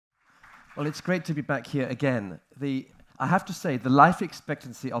Well, it's great to be back here again. I have to say, the life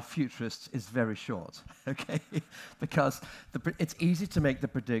expectancy of futurists is very short, okay? Because it's easy to make the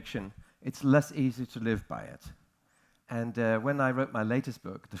prediction, it's less easy to live by it. And when I wrote my latest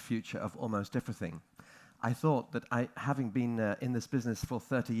book, The Future of Almost Everything, I thought that having been in this business for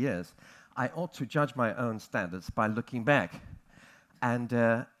 30 years, I ought to judge my own standards by looking back. And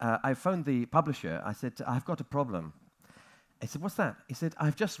I phoned the publisher. I said, I've got a problem. I said, what's that? He said,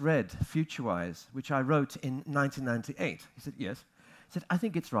 I've just read FutureWise, which I wrote in 1998. He said, yes. He said, I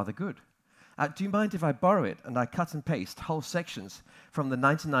think it's rather good. Do you mind if I borrow it and I cut and paste whole sections from the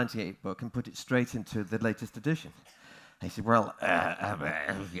 1998 book and put it straight into the latest edition? He said, well, yeah,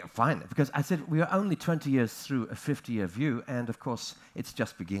 fine. Because I said, we are only 20 years through a 50-year view, and of course, it's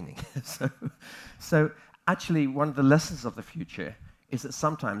just beginning. so actually, one of the lessons of the future is that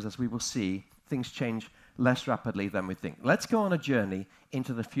sometimes, as we will see, things change less rapidly than we think. Let's go on a journey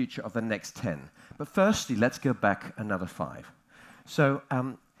into the future of the next 10. But firstly, let's go back another 5. So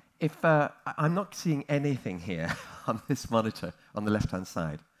if I'm not seeing anything here on this monitor on the left-hand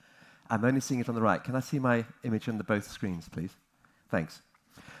side. I'm only seeing it on the right. Can I see my image on both screens, please? Thanks.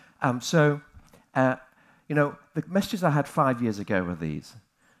 The messages I had 5 years ago were these.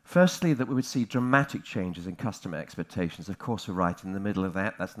 Firstly, that we would see dramatic changes in customer expectations. Of course, we're right in the middle of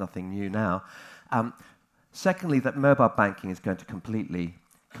that. That's nothing new now. Secondly, that mobile banking is going to completely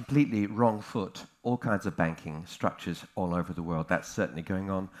wrong foot all kinds of banking structures all over the world. That's certainly going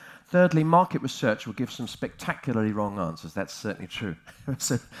on. Thirdly, market research will give some spectacularly wrong answers. That's certainly true.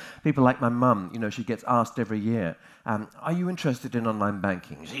 So people like my mum, she gets asked every year, are you interested in online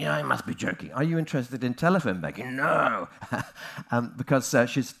banking? She, I must be joking. Are you interested in telephone banking? No. Because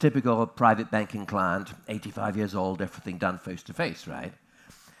she's a typical private banking client, 85 years old, everything done face-to-face, right?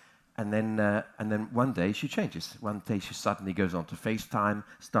 And then one day she changes. One day she suddenly goes on to FaceTime,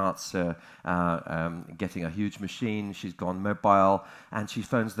 starts getting a huge machine. She's gone mobile, and she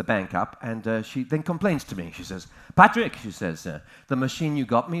phones the bank up, and she then complains to me. She says, "Patrick," she says, "the machine you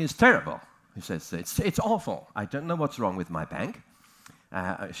got me is terrible." She says, "It's awful. I don't know what's wrong with my bank."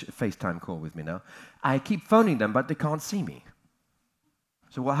 FaceTime call with me now. I keep phoning them, but they can't see me.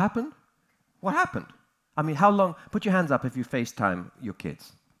 So what happened? What happened? I mean, how long? Put your hands up if you FaceTime your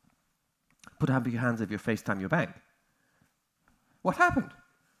kids. Put up your hands if you FaceTime your bank. What happened?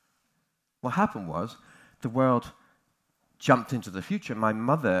 What happened was the world jumped into the future. My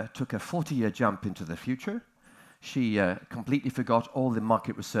mother took a 40-year jump into the future. She completely forgot all the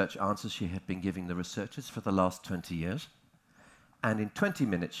market research answers she had been giving the researchers for the last 20 years. And in 20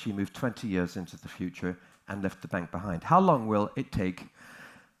 minutes, she moved 20 years into the future and left the bank behind. How long will it take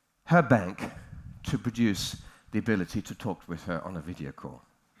her bank to produce the ability to talk with her on a video call?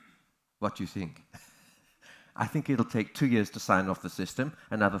 What do you think? I think it'll take 2 years to sign off the system,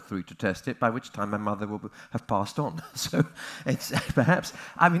 another 3 to test it, by which time my mother will have passed on. So it's perhaps,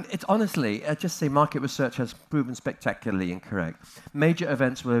 I mean, it's honestly, I just say market research has proven spectacularly incorrect. Major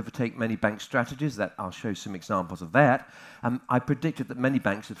events will overtake many bank strategies. That I'll show some examples of that. I predicted that many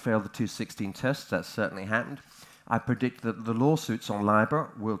banks would fail the 216 tests. That certainly happened. I predict that the lawsuits on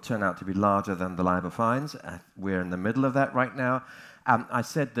LIBOR will turn out to be larger than the LIBOR fines. We're in the middle of that right now. I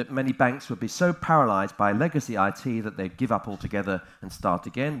said that many banks would be so paralyzed by legacy IT that they'd give up altogether and start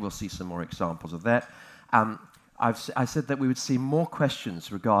again. We'll see some more examples of that. I said that we would see more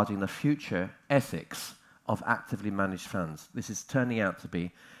questions regarding the future ethics of actively managed funds. This is turning out to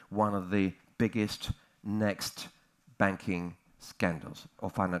be one of the biggest next banking scandals or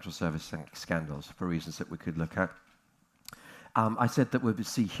financial service scandals for reasons that we could look at. I said that we would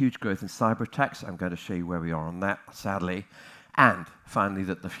see huge growth in cyber attacks. I'm going to show you where we are on that, sadly. And finally,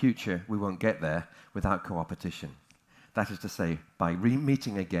 that the future, we won't get there without co-opetition. That is to say, by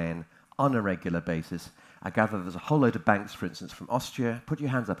meeting again on a regular basis. I gather there's a whole load of banks, for instance, from Austria. Put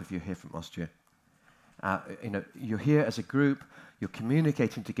your hands up if you're here from Austria. You're here as a group, you're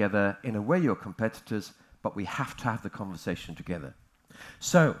communicating together. In a way, you're competitors, but we have to have the conversation together.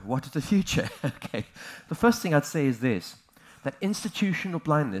 So, what is the future? Okay. The first thing I'd say is this, that institutional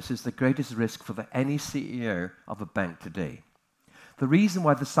blindness is the greatest risk for any CEO of a bank today. The reason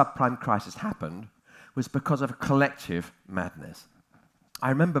why the subprime crisis happened was because of a collective madness. I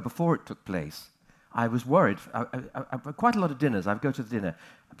remember before it took place, I was worried. Quite a lot of dinners. I would go to the dinner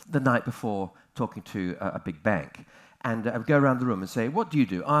the night before talking to a big bank. And I would go around the room and say, what do you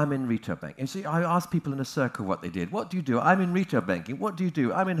do? I'm in retail banking. And so I asked people in a circle what they did. What do you do? I'm in retail banking. What do you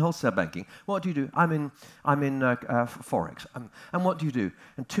do? I'm in wholesale banking. What do you do? I'm in Forex. And what do you do?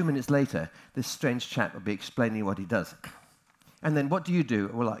 And 2 minutes later, this strange chap would be explaining what he does. And then what do you do?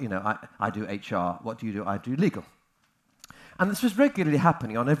 Well, I do HR. What do you do? I do legal. And this was regularly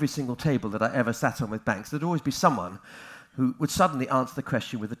happening on every single table that I ever sat on with banks. There'd always be someone who would suddenly answer the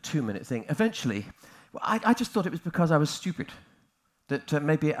question with a 2-minute thing. Eventually, well, I just thought it was because I was stupid, that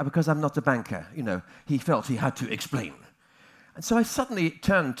maybe because I'm not a banker, you know, he felt he had to explain. And so I suddenly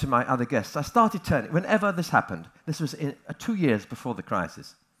turned to my other guests. I started turning. Whenever this happened, this was in 2 years before the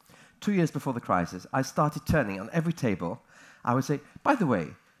crisis. 2 years before the crisis, I started turning on every table. I would say, by the way,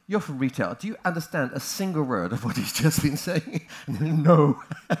 you're from retail. Do you understand a single word of what he's just been saying? And they, no.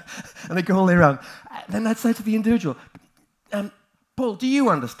 And they go all the way around. Then I'd say to the individual, Paul, do you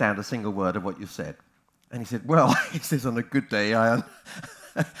understand a single word of what you said? And he said, well, he says, on a good day, on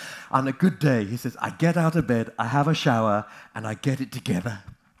a good day, he says, I get out of bed, I have a shower, and I get it together.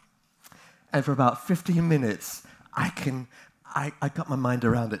 And for about 15 minutes, I got my mind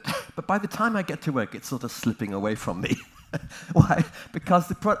around it. But by the time I get to work, it's sort of slipping away from me. Why?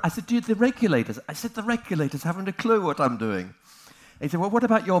 Because I said, dude, the regulators haven't a clue what I'm doing. He said, well, what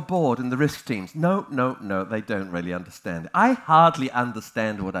about your board and the risk teams? No, they don't really understand. I hardly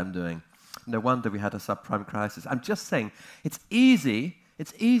understand what I'm doing. No wonder we had a subprime crisis. I'm just saying, it's easy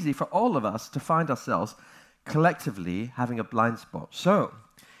for all of us to find ourselves collectively having a blind spot. So,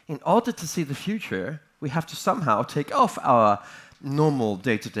 in order to see the future, we have to somehow take off our normal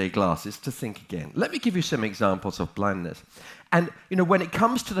day-to-day glasses to think again. Let me give you some examples of blindness. And you know, when it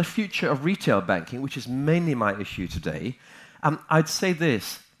comes to the future of retail banking, which is mainly my issue today, I'd say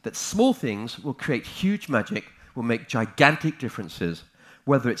this, that small things will create huge magic, will make gigantic differences,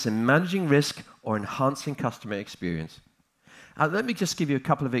 whether it's in managing risk or enhancing customer experience. Let me just give you a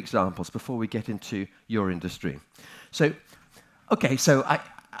couple of examples before we get into your industry. So, okay, so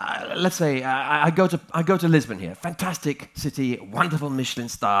let's say I go to Lisbon here, fantastic city, wonderful Michelin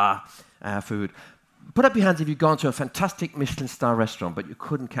star food. Put up your hands if you've gone to a fantastic Michelin star restaurant, but you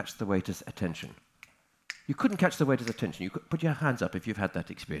couldn't catch the waiter's attention. You couldn't catch the waiter's attention. You could put your hands up if you've had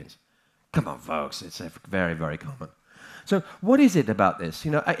that experience. Come on, folks, it's very, very common. So what is it about this?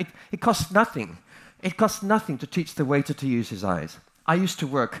 You know, it costs nothing. It costs nothing to teach the waiter to use his eyes. I used to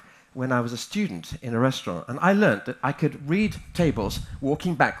work when I was a student in a restaurant, and I learned that I could read tables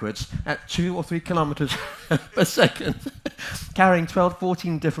walking backwards at 2 or 3 kilometers per second, carrying 12,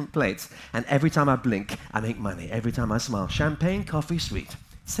 14 different plates. And every time I blink, I make money. Every time I smile, champagne, coffee, sweet.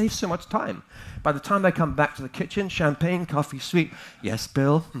 It saves so much time. By the time I come back to the kitchen, champagne, coffee, sweet. Yes,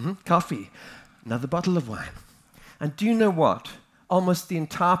 Bill, coffee. Another bottle of wine. And do you know what? Almost the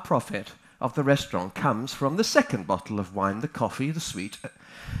entire profit of the restaurant comes from the second bottle of wine, the coffee, the sweet.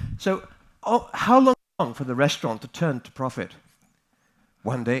 So how long for the restaurant to turn to profit?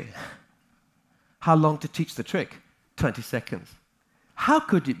 1 day. How long to teach the trick? 20 seconds. How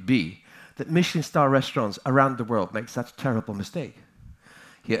could it be that Michelin star restaurants around the world make such a terrible mistake?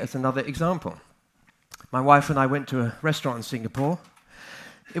 Here is another example. My wife and I went to a restaurant in Singapore.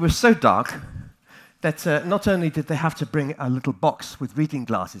 It was so dark that not only did they have to bring a little box with reading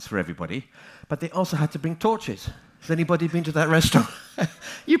glasses for everybody, but they also had to bring torches. Has anybody been to that restaurant?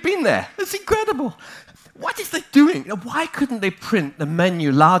 You've been there. It's incredible. What is they doing? Why couldn't they print the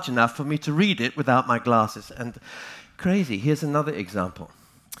menu large enough for me to read it without my glasses? And crazy. Here's another example.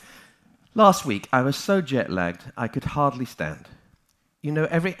 Last week, I was so jet-lagged, I could hardly stand. You know,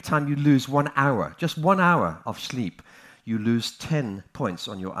 every time you lose 1 hour, just 1 hour of sleep, you lose 10 points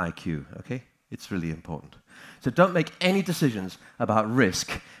on your IQ, okay? It's really important. So don't make any decisions about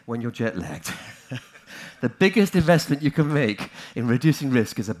risk when you're jet-lagged. The biggest investment you can make in reducing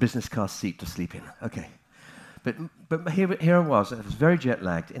risk is a business class seat to sleep in. Okay. But here I was very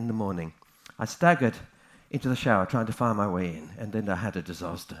jet-lagged in the morning. I staggered into the shower trying to find my way in, and then I had a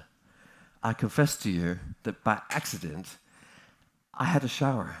disaster. I confess to you that by accident, I had a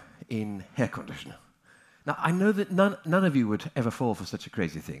shower in hair conditioner. Now, I know that none of you would ever fall for such a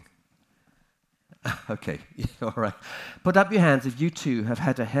crazy thing. Okay, all right. Put up your hands if you too have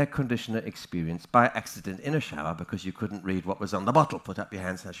had a hair conditioner experience by accident in a shower because you couldn't read what was on the bottle. Put up your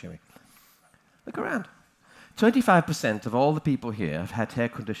hands, now show me. Look around. 25% of all the people here have had hair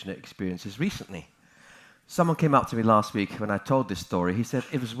conditioner experiences recently. Someone came up to me last week when I told this story. He said,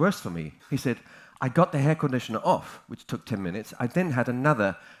 it was worse for me. He said, I got the hair conditioner off, which took 10 minutes. I then had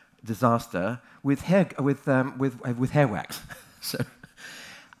another disaster with hair wax.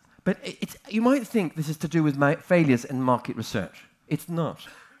 But you might think this is to do with my failures in market research. It's not.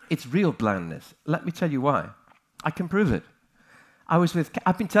 It's real blindness. Let me tell you why. I can prove it.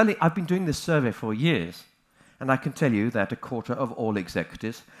 I've been doing this survey for years, and I can tell you that 1/4 of all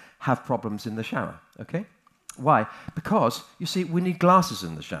executives have problems in the shower. Okay? Why? Because you see, we need glasses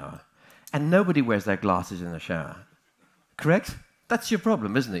in the shower, and nobody wears their glasses in the shower. Correct? That's your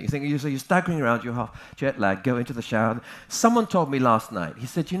problem, isn't it? You think you're staggering around, you're half jet lag, go into the shower. Someone told me last night, he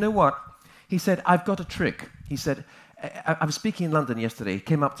said, you know what? He said, I've got a trick. He said, I was speaking in London yesterday. He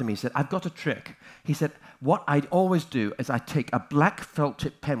came up to me and said, I've got a trick. He said, what I'd always do is I take a black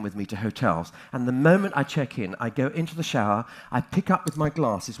felt-tip pen with me to hotels, and the moment I check in, I go into the shower, I pick up with my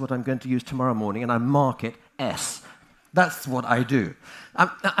glasses what I'm going to use tomorrow morning, and I mark it S. That's what I do.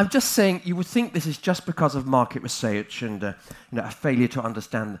 I'm just saying, you would think this is just because of market research and a failure to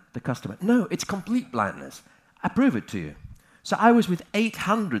understand the customer. No, it's complete blindness. I prove it to you. So I was with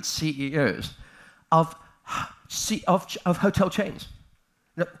 800 CEOs of hotel chains.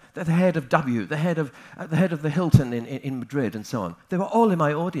 The head of W, the head of the Hilton in Madrid, and so on. They were all in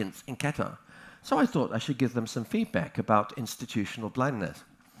my audience in Qatar. So I thought I should give them some feedback about institutional blindness.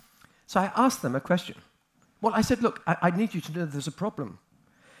 So I asked them a question. Well, I said, look, I need you to know there's a problem.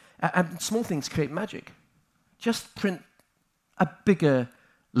 And small things create magic. Just print a bigger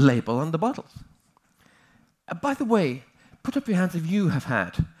label on the bottles. By the way, put up your hands if you have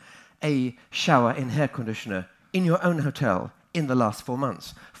had a shower and hair conditioner in your own hotel in the last 4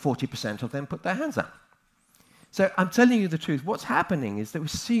 months. 40% of them put their hands up. So I'm telling you the truth. What's happening is that we're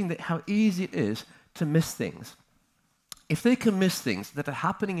seeing how easy it is to miss things. If they can miss things that are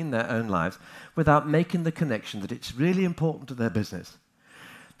happening in their own lives without making the connection that it's really important to their business,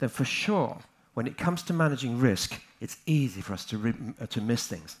 then for sure, when it comes to managing risk, it's easy for us to miss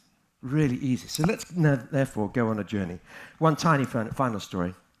things. Really easy. So let's now, therefore, go on a journey. One tiny final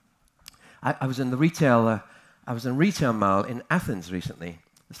story. I was in retail mall in Athens recently.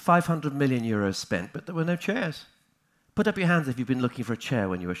 There's 500 million euros spent, but there were no chairs. Put up your hands if you've been looking for a chair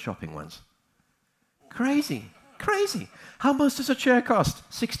when you were shopping once. Crazy. Crazy. How much does a chair cost?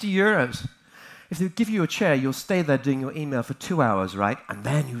 60 euros. If they give you a chair, you'll stay there doing your email for 2 hours, right? And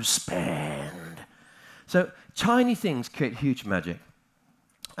then you spend. So tiny things create huge magic.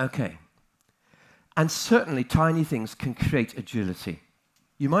 Okay. And certainly tiny things can create agility.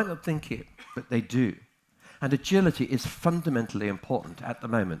 You might not think it, but they do. And agility is fundamentally important at the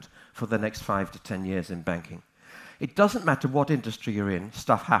moment for the next 5 to 10 years in banking. It doesn't matter what industry you're in,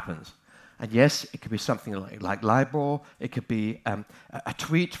 stuff happens. And yes, it could be something like LIBOR. It could be a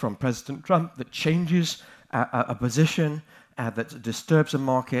tweet from President Trump that changes a position that disturbs a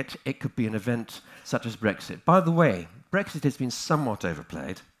market. It could be an event such as Brexit. By the way, Brexit has been somewhat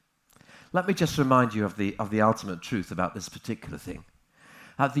overplayed. Let me just remind you of the ultimate truth about this particular thing.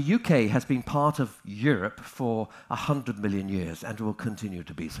 The UK has been part of Europe for 100 million years and will continue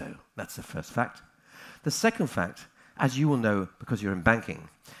to be so. That's the first fact. The second fact, as you will know because you're in banking,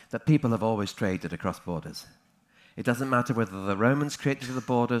 that people have always traded across borders. It doesn't matter whether the Romans created the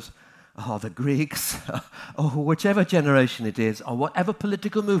borders, or the Greeks, or whichever generation it is, or whatever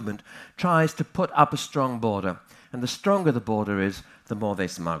political movement tries to put up a strong border. And the stronger the border is, the more they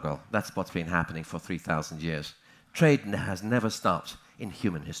smuggle. That's what's been happening for 3,000 years. Trade has never stopped in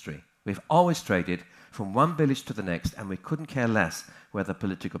human history. We've always traded from one village to the next, and we couldn't care less where the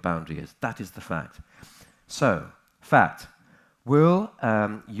political boundary is. That is the fact. So, fact. Will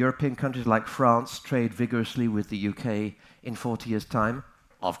European countries like France trade vigorously with the UK in 40 years' time?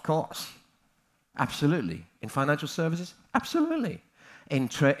 Of course. Absolutely. In financial services? Absolutely. In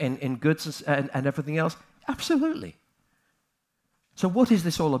goods and everything else? Absolutely. So what is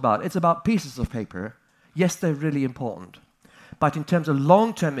this all about? It's about pieces of paper. Yes, they're really important. But in terms of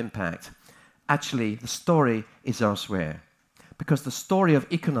long-term impact, actually, the story is elsewhere. Because the story of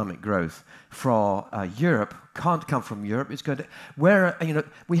economic growth for Europe can't come from Europe. It's going to we'll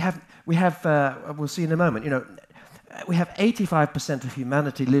see in a moment. We have 85% of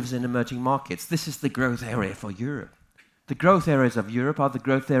humanity lives in emerging markets. This is the growth area for Europe. The growth areas of Europe are the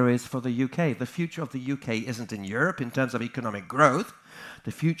growth areas for the UK. The future of the UK isn't in Europe in terms of economic growth.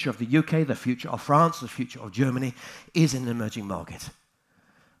 The future of the UK, the future of France, the future of Germany is in emerging markets.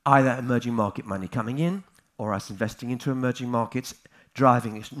 Either emerging market money coming in, or us investing into emerging markets,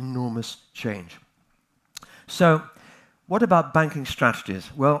 driving enormous change. So, what about banking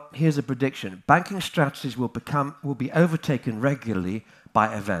strategies? Well, here's a prediction. Banking strategies will be overtaken regularly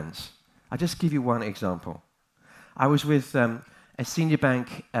by events. I'll just give you one example. I was with a senior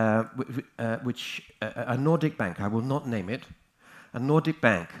bank, a Nordic bank, I will not name it, a Nordic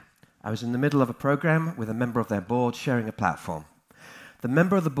bank. I was in the middle of a program with a member of their board sharing a platform. The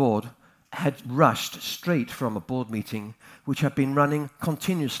member of the board had rushed straight from a board meeting which had been running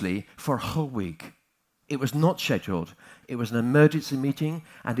continuously for a whole week. It was not scheduled. It was an emergency meeting,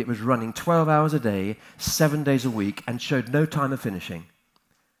 and it was running 12 hours a day, 7 days a week, and showed no time of finishing.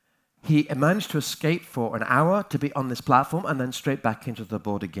 He managed to escape for an hour to be on this platform and then straight back into the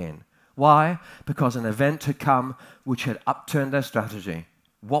board again. Why? Because an event had come which had upturned their strategy.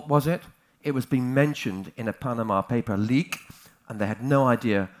 What was it? It was being mentioned in a Panama paper leak, and they had no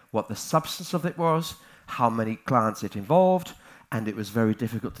idea what the substance of it was, how many clients it involved, and it was very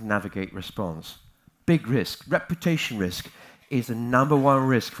difficult to navigate response. Big risk. Reputation risk is the #1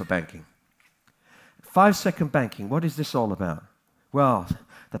 risk for banking. 5-second banking, what is this all about? Well,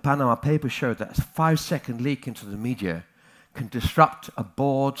 the Panama Papers showed that a 5-second leak into the media can disrupt a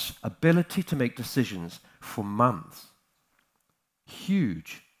board's ability to make decisions for months.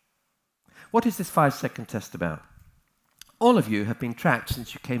 Huge. What is this 5-second test about? All of you have been tracked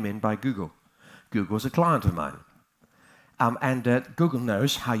since you came in by Google. Google's a client of mine. Google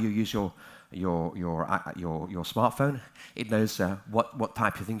knows how you use your smartphone. It knows what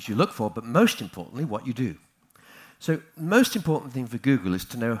type of things you look for, but most importantly, what you do. So the most important thing for Google is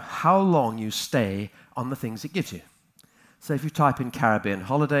to know how long you stay on the things it gives you. So if you type in Caribbean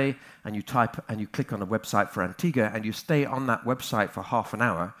holiday and you click on a website for Antigua and you stay on that website for half an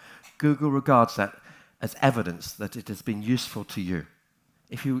hour, Google regards that as evidence that it has been useful to you.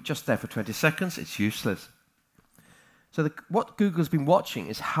 If you're just there for 20 seconds, it's useless. So what Google's been watching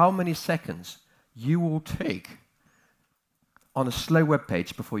is how many seconds you will take on a slow web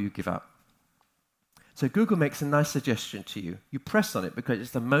page before you give up. So Google makes a nice suggestion to you. You press on it because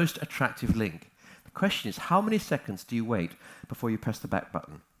it's the most attractive link. The question is, how many seconds do you wait before you press the back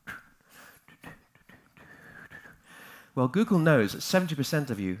button? Well, Google knows that 70%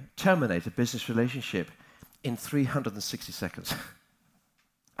 of you terminate a business relationship in 360 seconds.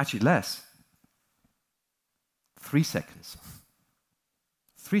 Actually, less. 3 seconds.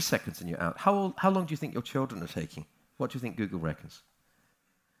 3 seconds and you're out. How long do you think your children are taking? What do you think Google reckons?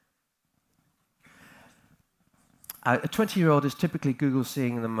 A 20-year-old is typically Google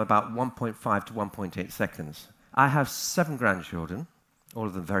seeing them about 1.5 to 1.8 seconds. I have 7 grandchildren, all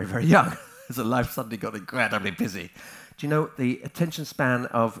of them very, very young, as a life suddenly got incredibly busy. Do you know the attention span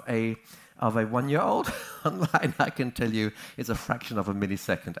of a 1-year-old online? I can tell you it's a fraction of a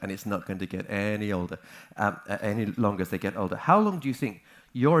millisecond, and it's not going to get any older, any longer as they get older. How long do you think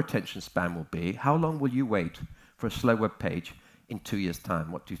your attention span will be? How long will you wait for a slow web page in 2 years'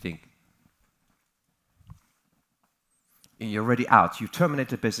 time? What do you think? You're already out. You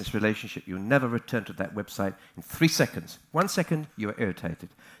terminate a business relationship. You'll never return to that website in 3 seconds. 1 second, you are irritated.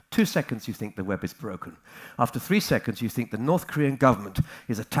 2 seconds, you think the web is broken. After 3 seconds, you think the North Korean government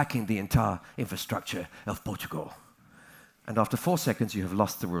is attacking the entire infrastructure of Portugal. And after 4 seconds, you have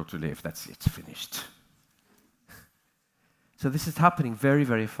lost the will to live. That's it, finished. So this is happening very,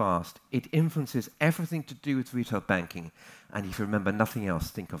 very fast. It influences everything to do with retail banking. And if you remember nothing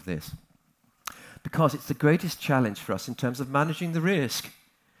else, think of this. Because it's the greatest challenge for us in terms of managing the risk.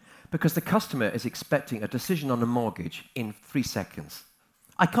 Because the customer is expecting a decision on a mortgage in 3 seconds.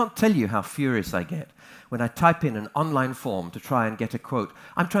 I can't tell you how furious I get when I type in an online form to try and get a quote.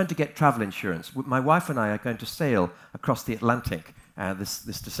 I'm trying to get travel insurance. My wife and I are going to sail across the Atlantic this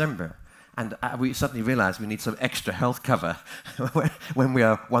December. And we suddenly realize we need some extra health cover when we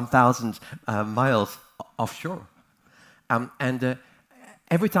are 1,000 miles offshore.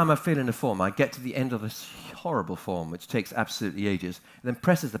 Every time I fill in a form, I get to the end of this horrible form, which takes absolutely ages, and then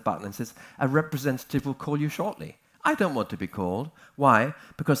presses the button and says, a representative will call you shortly. I don't want to be called. Why?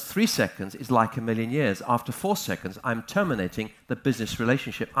 Because 3 seconds is like a million years. After 4 seconds, I'm terminating the business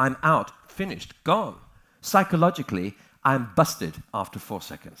relationship. I'm out, finished, gone. Psychologically, I'm busted after 4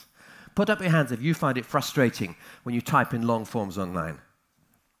 seconds. Put up your hands if you find it frustrating when you type in long forms online.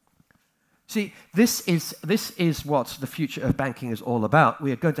 See, this is what the future of banking is all about.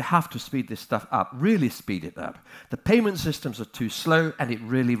 We are going to have to speed this stuff up, really speed it up. The payment systems are too slow, and it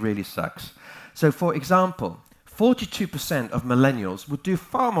really, really sucks. So, for example, 42% of millennials would do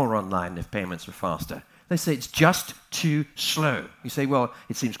far more online if payments were faster. They say it's just too slow. You say, well,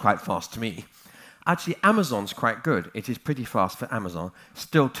 it seems quite fast to me. Actually, Amazon's quite good. It is pretty fast for Amazon,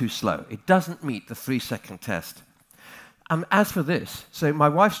 still too slow. It doesn't meet the 3-second test. As for this, so my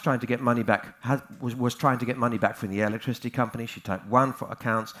wife's trying to get money back, was trying to get money back from the electricity company. She typed 1 for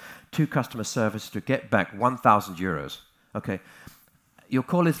accounts, 2 customer service to get back 1,000 euros. Okay, your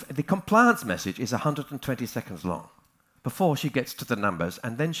call is, the compliance message is 120 seconds long before she gets to the numbers,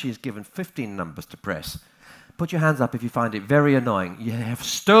 and then she is given 15 numbers to press. Put your hands up if you find it very annoying. You have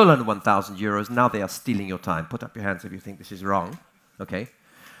stolen 1,000 euros, now they are stealing your time. Put up your hands if you think this is wrong. Okay,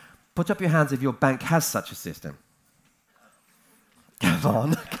 put up your hands if your bank has such a system. Come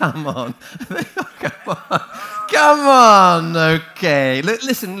on, come on. Come on, okay.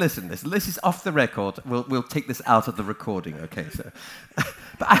 Listen. This is off the record. We'll take this out of the recording, okay? So,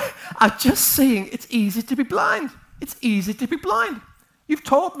 but I'm just saying it's easy to be blind. It's easy to be blind. You've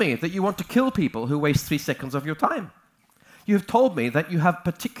told me that you want to kill people who waste 3 seconds of your time. You've told me that you have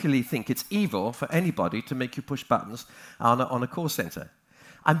particularly think it's evil for anybody to make you push buttons on a call center.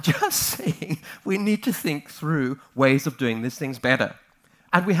 I'm just saying we need to think through ways of doing these things better.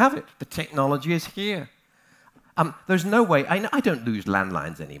 And we have it. The technology is here. There's no way. I don't use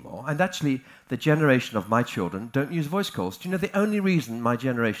landlines anymore. And actually, the generation of my children don't use voice calls. Do you know the only reason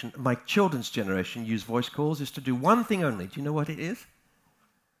my children's generation use voice calls is to do one thing only. Do you know what it is?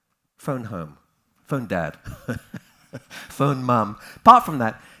 Phone home. Phone dad. Phone mum. Apart from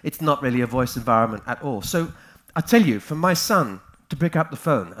that, it's not really a voice environment at all. So I tell you, for my son to pick up the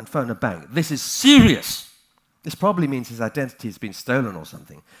phone and phone a bank, this is serious. This probably means his identity has been stolen or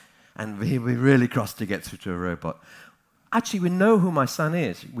something. And he'll be really cross to get through to a robot. Actually, we know who my son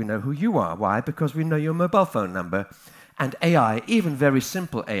is. We know who you are. Why? Because we know your mobile phone number. And AI, even very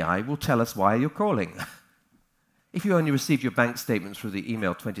simple AI, will tell us why you're calling. If you only received your bank statement through the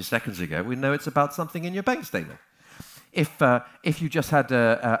email 20 seconds ago, we know it's about something in your bank statement. If you just had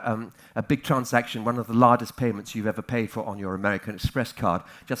a big transaction, one of the largest payments you've ever paid for on your American Express card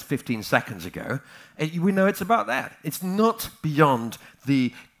just 15 seconds ago, we know it's about that. It's not beyond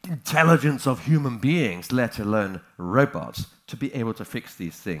the intelligence of human beings, let alone robots, to be able to fix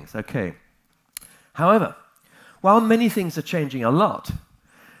these things. Okay. However, while many things are changing a lot,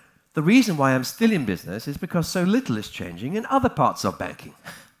 the reason why I'm still in business is because so little is changing in other parts of banking,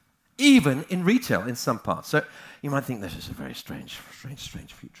 even in retail in some parts. So you might think this is a very strange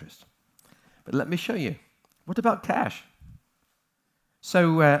futurist. But let me show you. What about cash?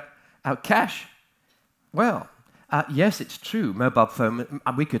 So cash, well, yes, it's true. Mobile phone,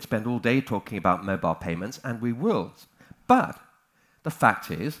 we could spend all day talking about mobile payments, and we will. But the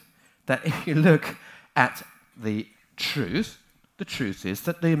fact is that if you look at the truth is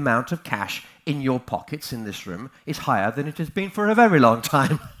that the amount of cash in your pockets in this room is higher than it has been for a very long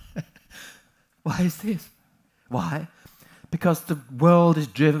time. Why is this? Why? Because the world is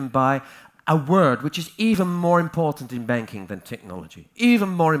driven by a word which is even more important in banking than technology, even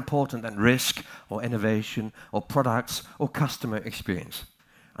more important than risk or innovation or products or customer experience.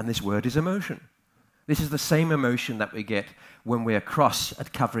 And this word is emotion. This is the same emotion that we get when we are cross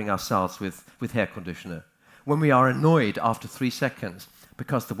at covering ourselves with hair conditioner, when we are annoyed after 3 seconds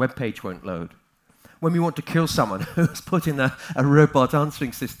because the web page won't load, when we want to kill someone who's put in a robot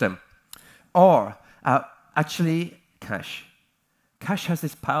answering system, or actually cash. Cash has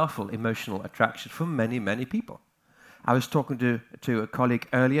this powerful emotional attraction for many, many people. I was talking to a colleague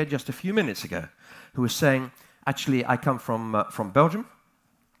earlier, just a few minutes ago, who was saying, actually, I come from Belgium.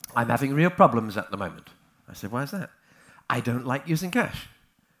 I'm having real problems at the moment. I said, why is that? I don't like using cash,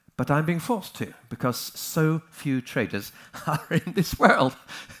 but I'm being forced to because so few traders are in this world.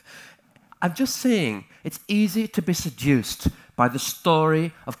 I'm just saying, it's easy to be seduced by the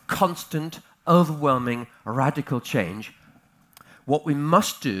story of constant, overwhelming, radical change. What we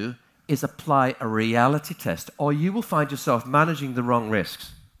must do is apply a reality test, or you will find yourself managing the wrong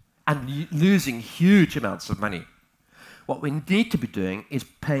risks and losing huge amounts of money. What we need to be doing is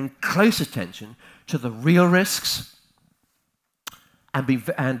paying close attention to the real risks and be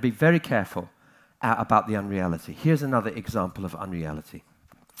very careful about the unreality. Here's another example of unreality.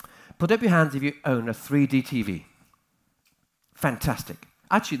 Put up your hands if you own a 3D TV. Fantastic.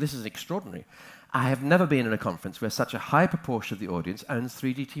 Actually, this is extraordinary. I have never been in a conference where such a high proportion of the audience owns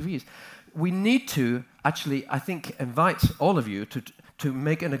 3D TVs. We need to actually, I think, invite all of you to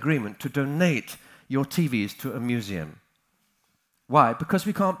make an agreement to donate your TVs to a museum. Why? Because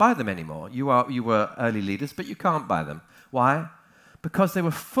we can't buy them anymore. You were early leaders, but you can't buy them. Why? Because they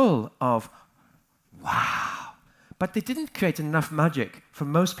were full of wow. But they didn't create enough magic for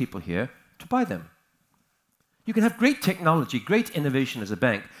most people here to buy them. You can have great technology, great innovation as a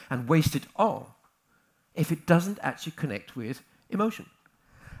bank, and waste it all if it doesn't actually connect with emotion.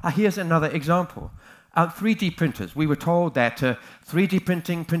 Here's another example. 3D printers. We were told that 3D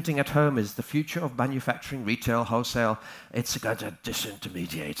printing at home is the future of manufacturing, retail, wholesale. It's going to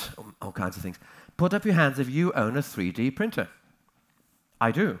disintermediate all kinds of things. Put up your hands if you own a 3D printer.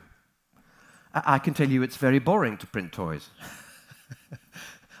 I do. I can tell you it's very boring to print toys.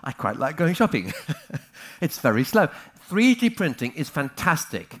 I quite like going shopping. It's very slow. 3D printing is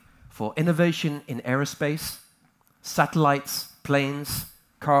fantastic for innovation in aerospace, satellites, planes,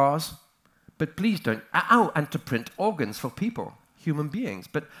 cars. But please don't, and to print organs for people, human beings,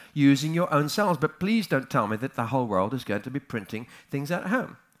 but using your own cells. But please don't tell me that the whole world is going to be printing things at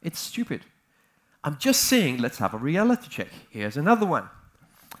home. It's stupid. I'm just saying, let's have a reality check. Here's another one.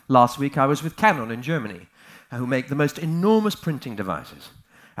 Last week I was with Canon in Germany, who make the most enormous printing devices.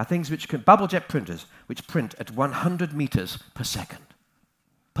 Things which can, bubble jet printers, which print at 100 meters per second.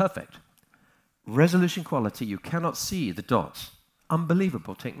 perfect. Resolution quality, you cannot see the dots.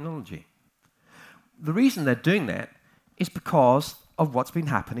 Unbelievable technology. The reason they're doing that is because of what's been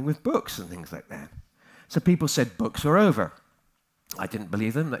happening with books and things like that. So people said books are over. I didn't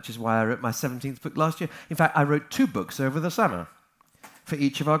believe them, which is why I wrote my 17th book last year. In fact, I wrote 2 books over the summer for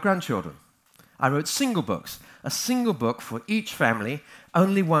each of our grandchildren. I wrote single books, a single book for each family,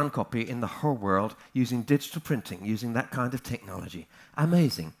 only 1 copy in the whole world, using digital printing, using that kind of technology.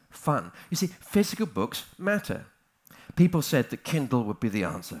 Amazing, fun. You see, physical books matter. People said that Kindle would be the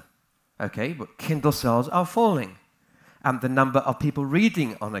answer. Okay, but Kindle sales are falling. And the number of people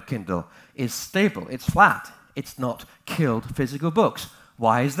reading on a Kindle is stable, it's flat. It's not killed physical books.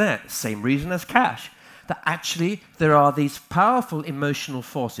 Why is that? Same reason as cash. That actually there are these powerful emotional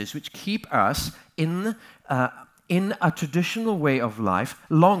forces which keep us in a traditional way of life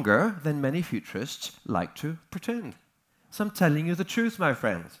longer than many futurists like to pretend. So I'm telling you the truth, my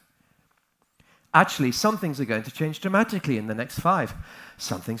friends. Actually, some things are going to change dramatically in the next 5.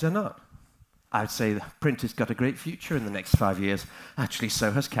 Some things are not. I would say print has got a great future in the next 5 years. Actually,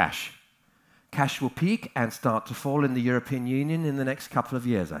 so has cash. Cash will peak and start to fall in the European Union in the next couple of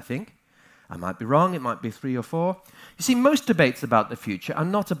years, I think. I might be wrong, it might be 3 or 4. You see, most debates about the future are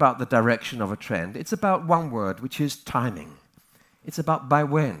not about the direction of a trend. It's about one word, which is timing. It's about by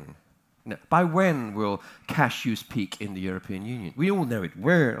when. No, by when will cash use peak in the European Union? We all know it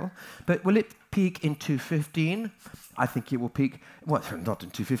will, but will it peak in 2015? I think it will peak, well, not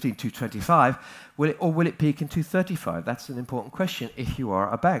in 2015, 2025. Or will it peak in 2035? That's an important question if you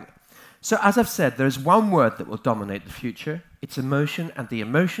are a bank. So as I've said, there is one word that will dominate the future. It's emotion, and the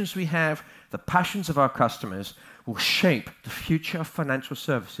emotions we have, the passions of our customers, will shape the future of financial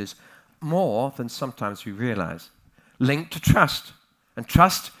services more than sometimes we realize. Linked to trust. And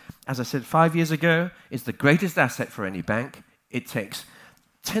trust, as I said 5 years ago, is the greatest asset for any bank. It takes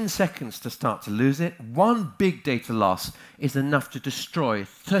 10 seconds to start to lose it. One big data loss is enough to destroy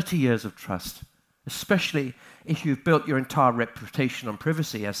 30 years of trust, especially if you've built your entire reputation on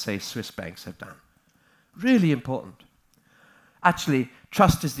privacy, as, say, Swiss banks have done. Really important. Actually,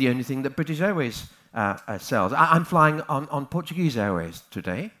 trust is the only thing that British Airways sells. I'm flying on Portuguese Airways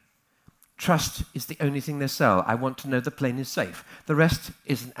today. Trust is the only thing they sell. I want to know the plane is safe. The rest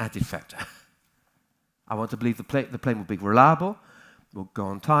is an added factor. I want to believe the plane will be reliable, will go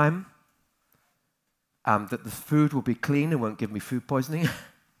on time, that the food will be clean and won't give me food poisoning.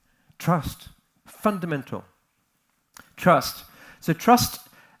 Trust. Fundamental. Trust. So trust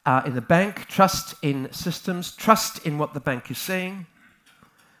in the bank, trust in systems, trust in what the bank is saying.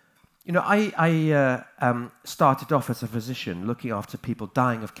 You know, I started off as a physician looking after people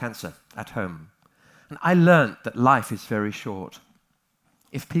dying of cancer at home. And I learned that life is very short.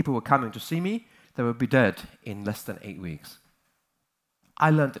 If people were coming to see me, they would be dead in less than 8 weeks. I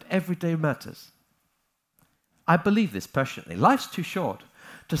learned that every day matters. I believe this passionately. Life's too short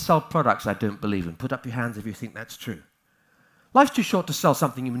to sell products I don't believe in. Put up your hands if you think that's true. Life's too short to sell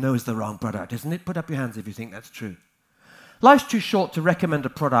something you know is the wrong product, isn't it? Put up your hands if you think that's true. Life's too short to recommend a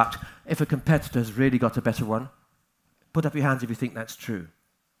product if a competitor has really got a better one. Put up your hands if you think that's true.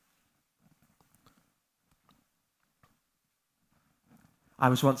 I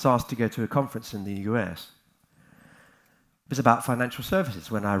was once asked to go to a conference in the US. It was about financial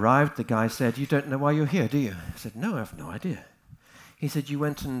services. When I arrived, the guy said, "You don't know why you're here, do you?" I said, "No, I have no idea." He said, "You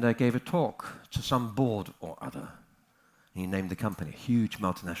went and gave a talk to some board or other." And he named the company, a huge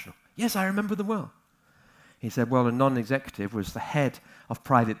multinational. "Yes, I remember them well." He said, "Well, a non-executive was the head of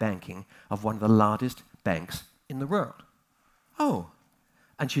private banking of one of the largest banks in the world." "Oh,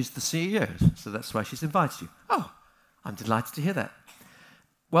 and she's the CEO, so that's why she's invited you." "Oh, I'm delighted to hear that."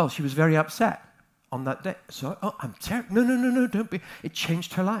 "Well, she was very upset on that day." "So, oh, I'm terrible." No, don't be. It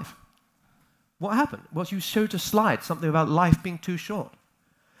changed her life." "What happened?" "Well, she showed a slide, something about life being too short.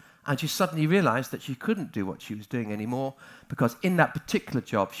 And she suddenly realized that she couldn't do what she was doing anymore because in that particular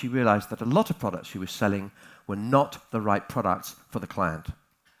job, she realized that a lot of products she was selling were not the right products for the client.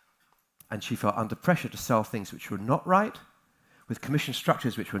 And she felt under pressure to sell things which were not right, with commission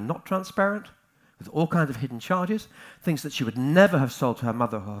structures which were not transparent, with all kinds of hidden charges, things that she would never have sold to her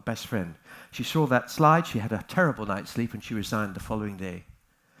mother or her best friend. She saw that slide, she had a terrible night's sleep, and she resigned the following day.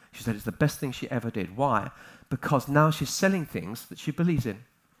 She said it's the best thing she ever did. Why? Because now she's selling things that she believes in.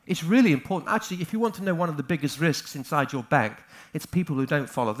 It's really important. Actually, if you want to know one of the biggest risks inside your bank, it's people who don't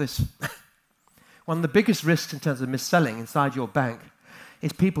follow this. One of the biggest risks in terms of mis-selling inside your bank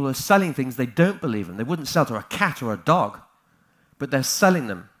is people who are selling things they don't believe in. They wouldn't sell to a cat or a dog, but they're selling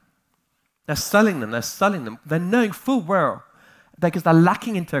them. They're selling them. They're knowing full well because they're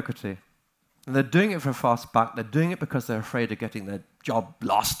lacking integrity. And they're doing it for a fast buck. They're doing it because they're afraid of getting their job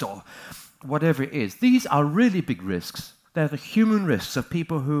lost or whatever it is. These are really big risks. They're the human risks of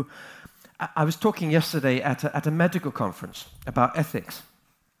people who... I was talking yesterday at a medical conference about ethics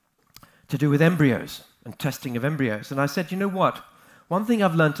to do with embryos and testing of embryos. And I said, you know what? One thing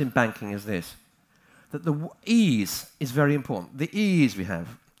I've learned in banking is this, that the ease is very important. The ease we have.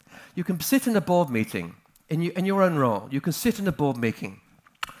 You can sit in a board meeting in your own role. You can sit in a board meeting.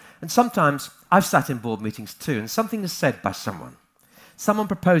 And sometimes I've sat in board meetings too, and something is said by someone. Someone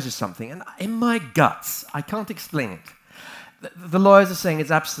proposes something, and in my guts, I can't explain it. The lawyers are saying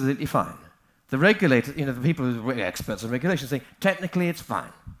it's absolutely fine. The regulators, the people who are experts on regulation, saying technically it's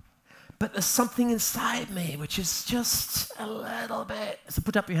fine. But there's something inside me which is just a little bit... So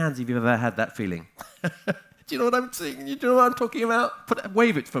put up your hands if you've ever had that feeling. Do you know what I'm saying? Do you know what I'm talking about?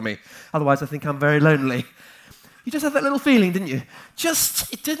 Wave it for me. Otherwise, I think I'm very lonely. You just had that little feeling, didn't you?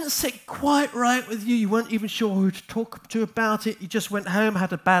 It didn't sit quite right with you. You weren't even sure who to talk to about it. You just went home,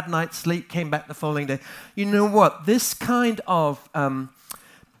 had a bad night's sleep, came back the following day. You know what? This kind of,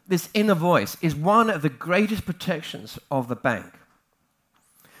 this inner voice is one of the greatest protections of the bank.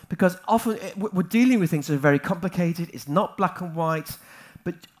 Because often we're dealing with things that are very complicated. It's not black and white.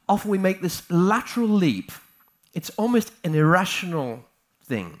 But often we make this lateral leap. It's almost an irrational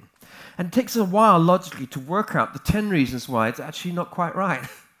thing. And it takes us a while, logically, to work out the 10 reasons why it's actually not quite right.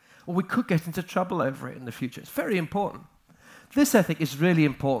 Or we could get into trouble over it in the future. It's very important. This ethic is really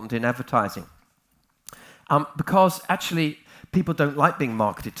important in advertising. Because actually, people don't like being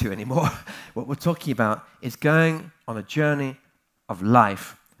marketed to anymore. What we're talking about is going on a journey of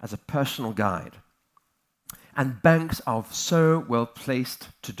life as a personal guide. And banks are so well placed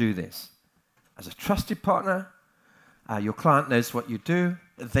to do this. As a trusted partner, your client knows what you do.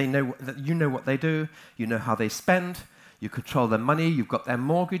 They know that you know what they do. You know how they spend. You control their money. You've got their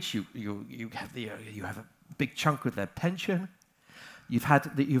mortgage. You have a big chunk of their pension. You've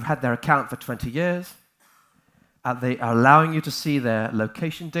had their account for 20 years. They are allowing you to see their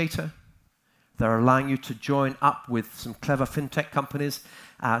location data. They're allowing you to join up with some clever fintech companies,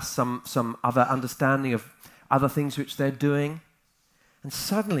 some other understanding of other things which they're doing. And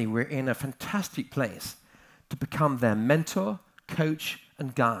suddenly we're in a fantastic place to become their mentor, coach,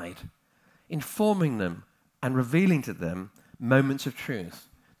 and guide, informing them and revealing to them moments of truth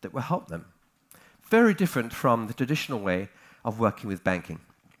that will help them. Very different from the traditional way of working with banking.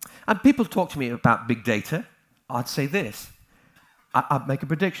 And people talk to me about big data. I'd say this. I'd make a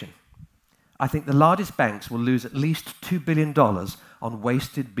prediction. I think the largest banks will lose at least $2 billion on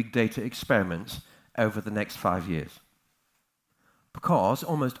wasted big data experiments over the next 5 years. Because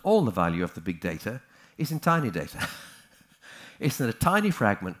almost all the value of the big data is in tiny data. It's in a tiny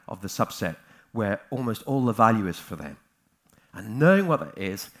fragment of the subset where almost all the value is for them. And knowing what that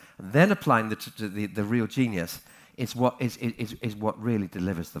is, and then applying the real genius is what really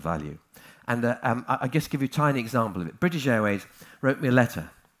delivers the value. And I guess give you a tiny example of it. British Airways wrote me a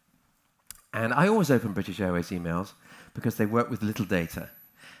letter. And I always open British Airways emails because they work with little data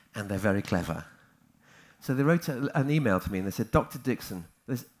and they're very clever. So they wrote an email to me and they said, Dr. Dixon,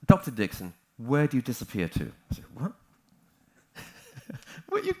 where do you disappear to? I said, what?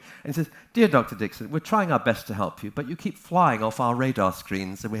 And he says, Dear Dr. Dixon, we're trying our best to help you, but you keep flying off our radar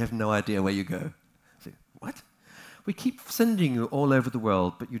screens and we have no idea where you go. I said, what? We keep sending you all over the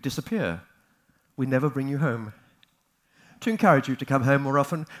world, but you disappear. We never bring you home. To encourage you to come home more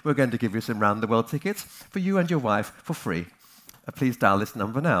often, we're going to give you some round-the-world tickets for you and your wife for free. Please dial this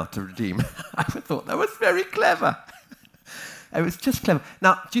number now to redeem. I thought that was very clever. It was just clever.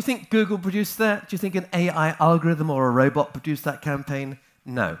 Now, do you think Google produced that? Do you think an AI algorithm or a robot produced that campaign?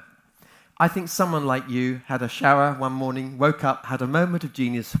 No. I think someone like you had a shower one morning, woke up, had a moment of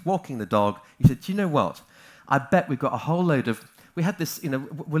genius, walking the dog. You said, do you know what? I bet we've got a whole load of... We had this,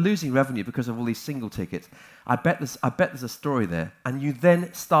 we're losing revenue because of all these single tickets. I bet there's a story there. And you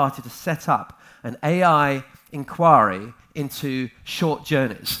then started to set up an AI inquiry into short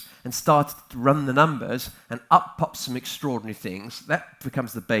journeys and started to run the numbers, and up pops some extraordinary things. That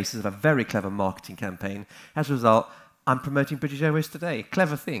becomes the basis of a very clever marketing campaign. As a result, I'm promoting British Airways today.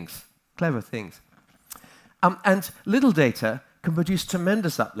 Clever things. Clever things. And little data can produce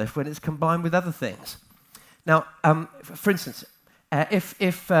tremendous uplift when it's combined with other things. Now, for instance,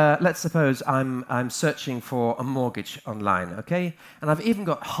 if let's suppose I'm searching for a mortgage online, okay? And I've even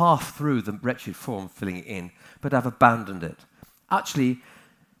got half through the wretched form filling it in, but I've abandoned it. Actually,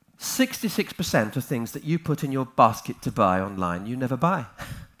 66% of things that you put in your basket to buy online, you never buy.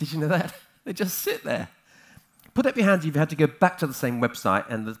 Did you know that? They just sit there. Put up your hands if you had to go back to the same website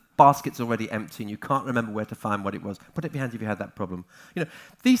and the basket's already empty and you can't remember where to find what it was. Put up your hands if you had that problem. You know,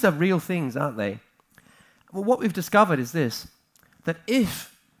 these are real things, aren't they? Well, what we've discovered is this, that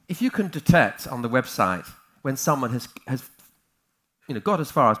if you can detect on the website when someone has got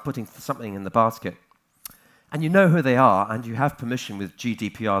as far as putting something in the basket, and you know who they are, and you have permission with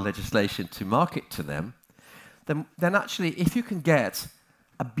GDPR legislation to market to them, then actually, if you can get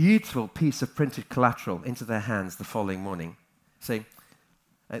a beautiful piece of printed collateral into their hands the following morning, say,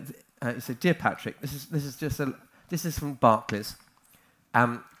 "Dear Patrick, this is from Barclays.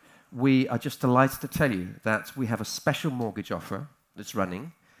 We are just delighted to tell you that we have a special mortgage offer that's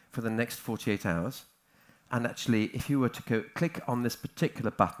running for the next 48 hours. And actually, if you were to click on this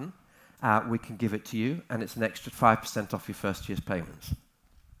particular button, we can give it to you, and it's an extra 5% off your first year's payments."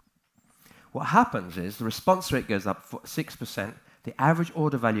 What happens is the response rate goes up 6%, the average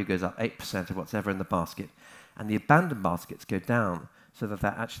order value goes up 8% of what's ever in the basket, and the abandoned baskets go down so that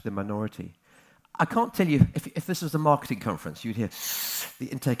they're actually the minority. I can't tell you, if this was a marketing conference, you'd hear the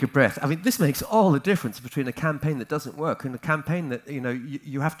intake of breath. I mean, this makes all the difference between a campaign that doesn't work and a campaign that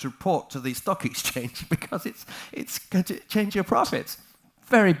you have to report to the stock exchange because it's going to change your profits.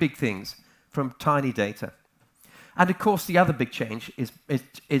 Very big things from tiny data. And of course, the other big change is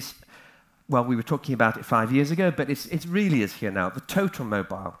well, we were talking about it 5 years ago, but it really is here now, the total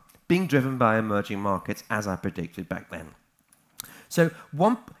mobile being driven by emerging markets, as I predicted back then. So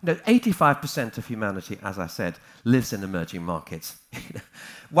 85% of humanity, as I said, lives in emerging markets.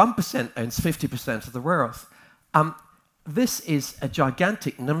 1% owns 50% of the wealth. This is a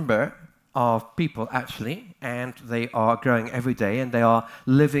gigantic number of people, actually, and they are growing every day, and they are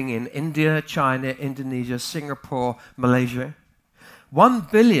living in India, China, Indonesia, Singapore, Malaysia. 1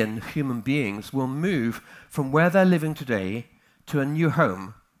 billion human beings will move from where they're living today to a new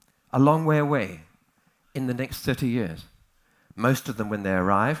home a long way away in the next 30 years. Most of them, when they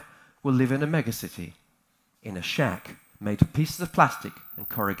arrive, will live in a megacity, in a shack made of pieces of plastic and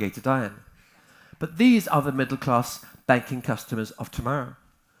corrugated iron. But these are the middle-class banking customers of tomorrow.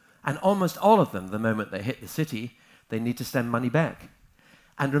 And almost all of them, the moment they hit the city, they need to send money back.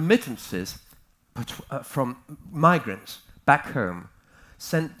 And remittances from migrants back home,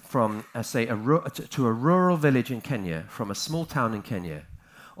 sent from, say, to a rural village in Kenya, from a small town in Kenya,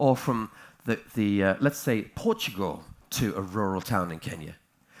 or from let's say, Portugal to a rural town in Kenya.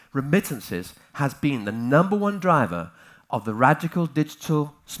 Remittances has been the #1 driver of the radical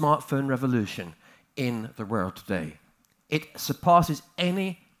digital smartphone revolution in the world today. It surpasses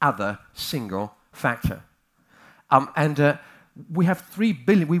any other single factor. We have 3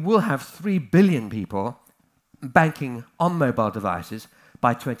 billion, we will have 3 billion people banking on mobile devices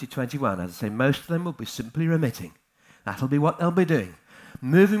by 2021. As I say, most of them will be simply remitting. That'll be what they'll be doing.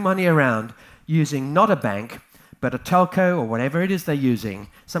 Moving money around using not a bank, but a telco or whatever it is they're using,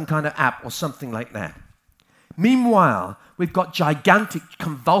 some kind of app or something like that. Meanwhile, we've got gigantic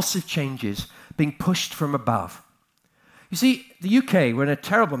convulsive changes being pushed from above. You see, the UK, we're in a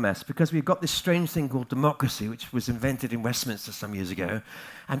terrible mess because we've got this strange thing called democracy, which was invented in Westminster some years ago,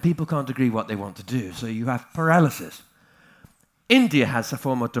 and people can't agree what they want to do, so you have paralysis. India has a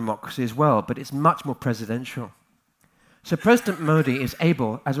form of democracy as well, but it's much more presidential. So President Modi is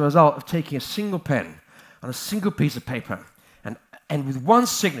able, as a result of taking a single pen on a single piece of paper, and with one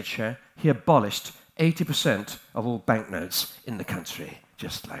signature, he abolished 80% of all banknotes in the country,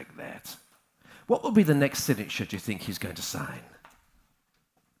 just like that. What will be the next signature do you think he's going to sign?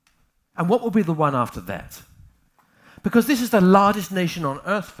 And what will be the one after that? Because this is the largest nation on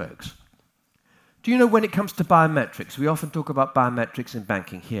earth, folks. Do you know when it comes to biometrics, we often talk about biometrics in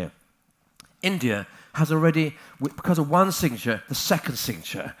banking here. India has already, because of one signature, the second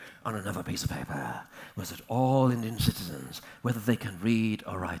signature on another piece of paper, was that all Indian citizens, whether they can read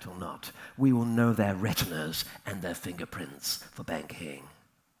or write or not, we will know their retinas and their fingerprints for banking.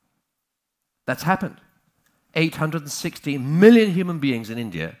 That's happened. 860 million human beings in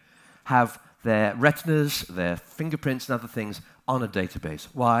India have their retinas, their fingerprints and other things on a database.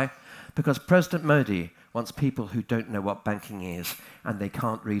 Why? Because President Modi wants people who don't know what banking is and they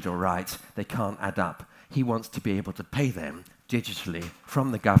can't read or write, they can't add up. He wants to be able to pay them digitally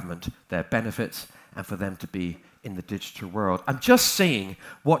from the government their benefits and for them to be in the digital world. I'm just saying,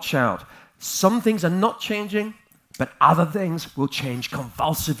 watch out. Some things are not changing, but other things will change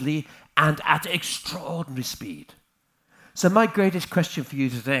convulsively and at extraordinary speed. So my greatest question for you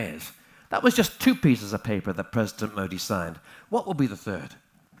today is, that was just 2 pieces of paper that President Modi signed. What will be the third?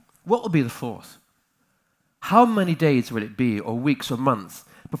 What will be the fourth? How many days will it be, or weeks or months,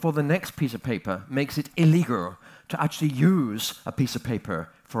 before the next piece of paper makes it illegal to actually use a piece of paper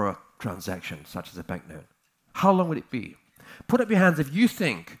for a transaction, such as a banknote? How long will it be? Put up your hands if you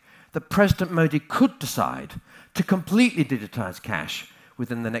think that President Modi could decide to completely digitize cash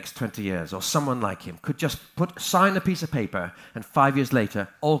within the next 20 years, or someone like him could just sign a piece of paper, and 5 years later,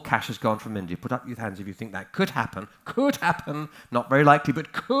 all cash has gone from India. Put up your hands if you think that could happen, not very likely,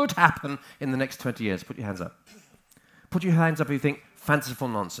 but could happen in the next 20 years. Put your hands up. Put your hands up if you think fanciful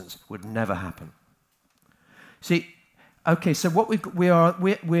nonsense would never happen. See, okay, so what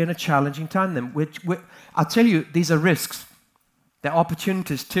we're in a challenging time then. I'll tell you, these are risks. They're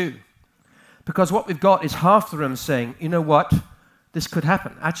opportunities too. Because what we've got is half the room saying, you know what, this could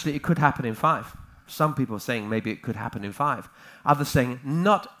happen. Actually, it could happen in 5. Some people are saying maybe it could happen in 5. Others saying,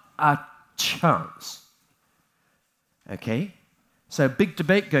 not a chance. Okay? So big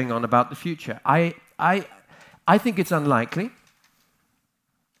debate going on about the future. I think it's unlikely.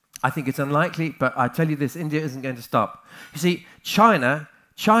 I think it's unlikely, but I tell you this, India isn't going to stop. You see,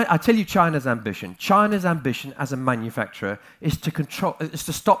 I tell you China's ambition. China's ambition as a manufacturer is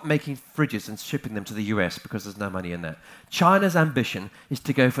to stop making fridges and shipping them to the US because there's no money in that. China's ambition is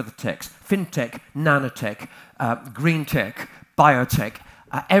to go for the techs, fintech, nanotech, green tech, biotech,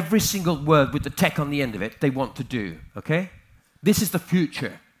 every single word with the tech on the end of it they want to do, okay? This is the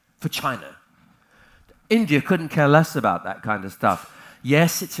future for China. India couldn't care less about that kind of stuff.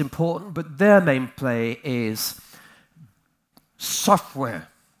 Yes, it's important, but their main play is software,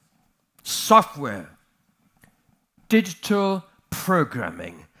 digital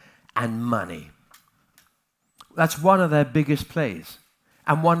programming, and money. That's one of their biggest plays.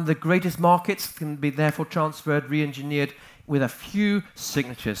 And one of the greatest markets can be therefore transferred, re-engineered with a few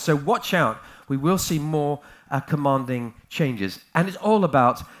signatures. So watch out. We will see more commanding changes. And it's all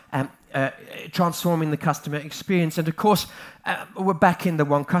about transforming the customer experience. And of course, we're back in the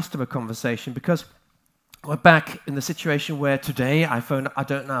one customer conversation because we're back in the situation where today I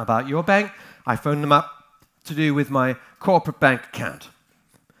don't know about your bank, I phone them up to do with my corporate bank account.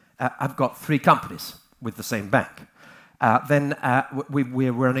 I've got 3 companies with the same bank. Then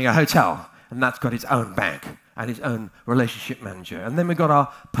we're running a hotel, and that's got its own bank and its own relationship manager. And then we've got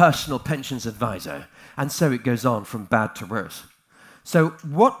our personal pensions advisor. And so it goes on from bad to worse. So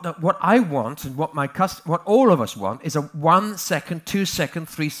what I want and what all of us want is a 1 second, 2 second,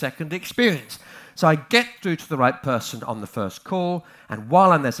 3 second experience. So I get through to the right person on the first call, and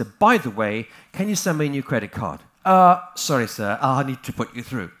while I'm there, say, by the way, can you send me a new credit card? Sorry, sir, I need to put you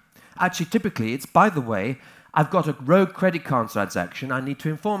through. Actually, typically, it's, by the way, I've got a rogue credit card transaction I need to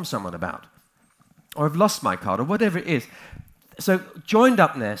inform someone about. Or I've lost my card, or whatever it is. So joined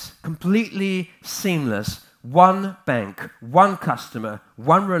upness, completely seamless, one bank, one customer,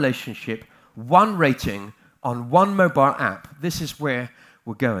 one relationship, one rating on one mobile app. This is where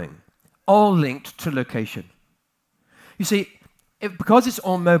we're going. All linked to location. You see, because it's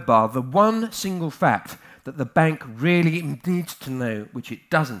all mobile, the one single fact that the bank really needs to know, which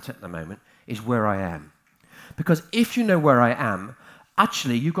it doesn't at the moment, is where I am. Because if you know where I am,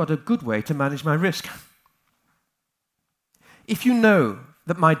 actually you've got a good way to manage my risk. If you know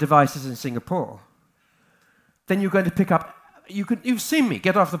that my device is in Singapore, then you're going to pick up, you've seen me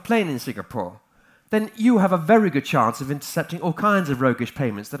get off the plane in Singapore, then you have a very good chance of intercepting all kinds of roguish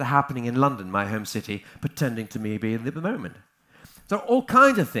payments that are happening in London, my home city, pretending to me be in the moment. There are all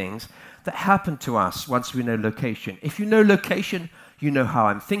kinds of things that happen to us once we know location. If you know location, you know how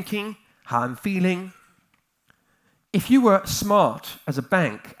I'm thinking, how I'm feeling. If you were smart as a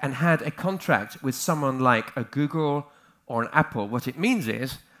bank and had a contract with someone like a Google or an Apple, what it means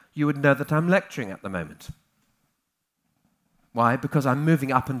is you would know that I'm lecturing at the moment. Why? Because I'm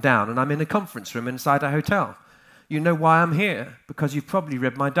moving up and down and I'm in a conference room inside a hotel. You know why I'm here? Because you've probably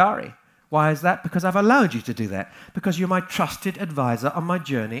read my diary. Why is that? Because I've allowed you to do that. Because you're my trusted advisor on my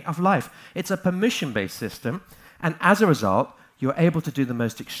journey of life. It's a permission-based system, and as a result, you're able to do the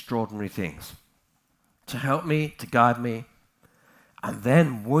most extraordinary things. To help me, to guide me, and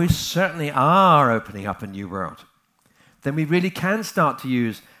then we certainly are opening up a new world. Then we really can start to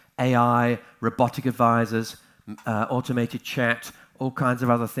use AI, robotic advisors, automated chat, all kinds of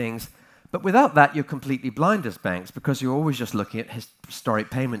other things. But without that, you're completely blind as banks because you're always just looking at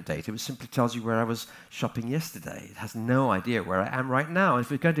historic payment data, which simply tells you where I was shopping yesterday. It has no idea where I am right now. And if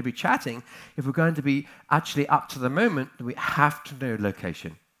we're going to be chatting, if we're going to be actually up to the moment, we have to know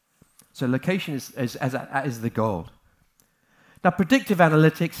location. So location is the goal. Now, predictive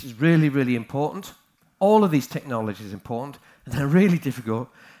analytics is really, really important. All of these technologies are important, and they're really difficult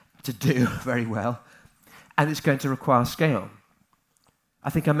to do very well. And it's going to require scale. I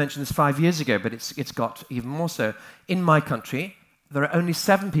think I mentioned this 5 years ago, but it's got even more so. In my country, there are only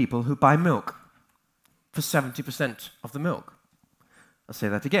 7 people who buy milk for 70% of the milk. I'll say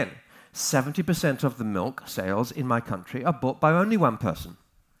that again. 70% of the milk sales in my country are bought by only one person.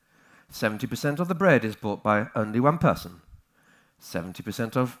 70% of the bread is bought by only one person.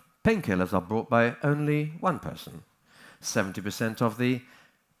 70% of painkillers are bought by only one person. 70% of the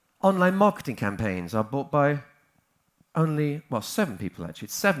online marketing campaigns are bought by only, well, 7 people actually.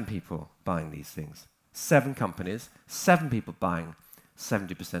 It's 7 people buying these things. 7 companies, 7 people buying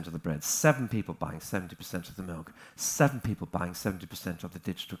 70% of the bread, 7 people buying 70% of the milk, 7 people buying 70% of the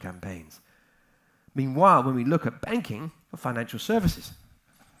digital campaigns. Meanwhile, when we look at banking or financial services,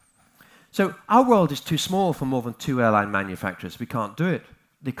 so our world is too small for more than 2 airline manufacturers. We can't do it.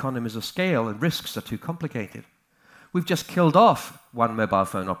 The economies of scale and risks are too complicated. We've just killed off 1 mobile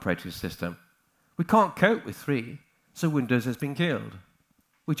phone operating system. We can't cope with 3, so Windows has been killed.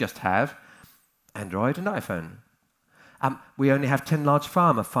 We just have Android and iPhone. We only have 10 large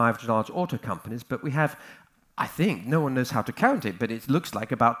pharma, 5 large auto companies, but we have, I think, no one knows how to count it, but it looks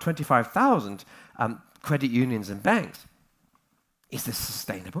like about 25,000 credit unions and banks. Is this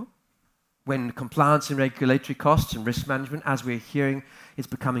sustainable? When compliance and regulatory costs and risk management, as we're hearing, is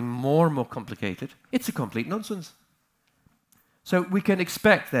becoming more and more complicated, it's a complete nonsense. So we can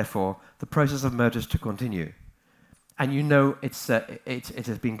expect, therefore, the process of mergers to continue. And you know it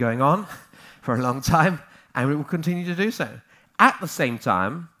has been going on for a long time, and it will continue to do so. At the same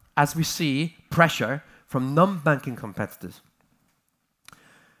time, as we see pressure from non-banking competitors.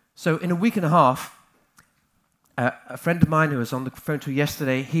 So in a week and a half, a friend of mine who was on the phone to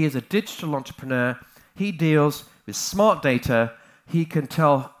yesterday, he is a digital entrepreneur. He deals with smart data. He can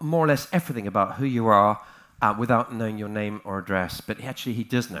tell more or less everything about who you are without knowing your name or address. But actually, he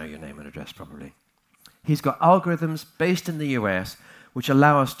does know your name and address, probably. He's got algorithms based in the US which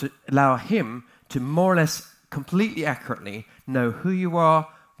allow him to more or less completely accurately know who you are,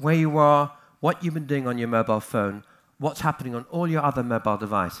 where you are, what you've been doing on your mobile phone, what's happening on all your other mobile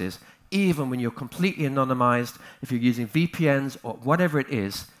devices, even when you're completely anonymized. If you're using VPNs or whatever it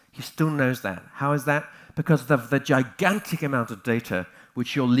is, he still knows that. How is that? Because of the gigantic amount of data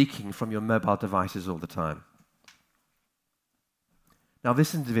which you're leaking from your mobile devices all the time. Now,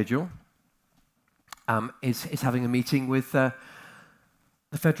 this individual is having a meeting with the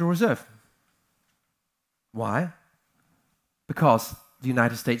Federal Reserve. Why? Because the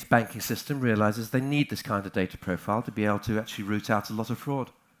United States banking system realizes they need this kind of data profile to be able to actually root out a lot of fraud.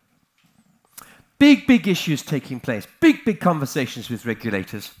 Big, big issues taking place, big conversations with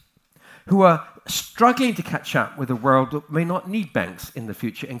regulators who are struggling to catch up with a world that may not need banks in the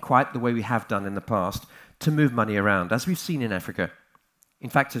future in quite the way we have done in the past to move money around, as we've seen in Africa. In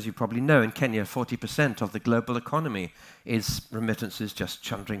fact, as you probably know, in Kenya, 40% of the global economy is remittances just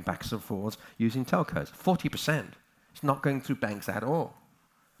chundering backs and forwards using telcos. 40%. It's not going through banks at all.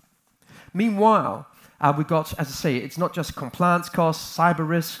 Meanwhile, we've got, as I say, it's not just compliance costs, cyber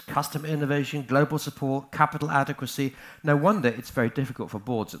risk, customer innovation, global support, capital adequacy. No wonder it's very difficult for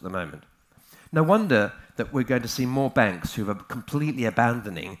boards at the moment. No wonder that we're going to see more banks who are completely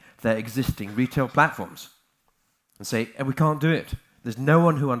abandoning their existing retail platforms and say, we can't do it. There's no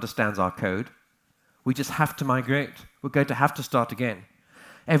one who understands our code. We just have to migrate. We're going to have to start again.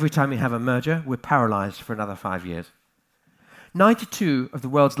 Every time we have a merger, we're paralyzed for another 5 years. 92 of the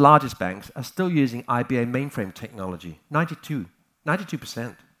world's largest banks are still using IBM mainframe technology. 92%.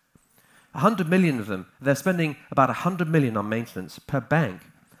 100 million of them, they're spending about 100 million on maintenance per bank,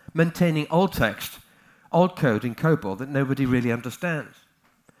 maintaining old text, old code in COBOL that nobody really understands.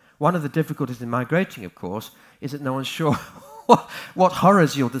 One of the difficulties in migrating, of course, is that no one's sure what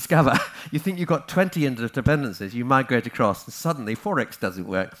horrors you'll discover. You think you've got 20 interdependencies, you migrate across, and suddenly Forex doesn't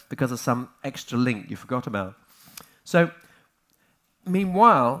work because of some extra link you forgot about. So,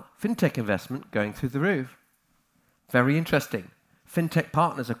 meanwhile, fintech investment going through the roof. Very interesting. Fintech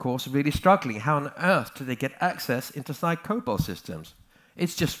partners, of course, are really struggling. How on earth do they get access into COBOL systems?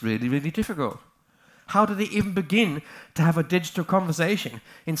 It's just really, really difficult. How do they even begin to have a digital conversation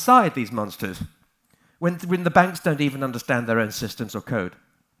inside these monsters when the banks don't even understand their own systems or code?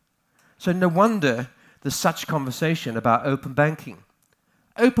 So no wonder there's such conversation about open banking.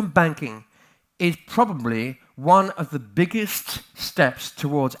 Open banking is probably one of the biggest steps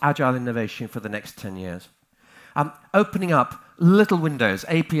towards agile innovation for the next 10 years. Opening up little windows,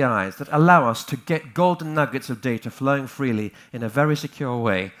 APIs, that allow us to get golden nuggets of data flowing freely in a very secure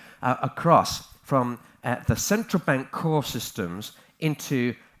way across from the central bank core systems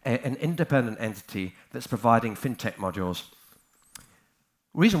into an independent entity that's providing fintech modules.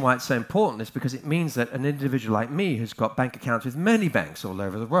 The reason why it's so important is because it means that an individual like me who's got bank accounts with many banks all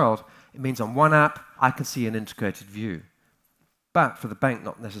over the world, it means on one app I can see an integrated view. But for the bank,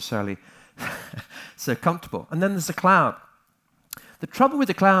 not necessarily so comfortable. And then there's the cloud. The trouble with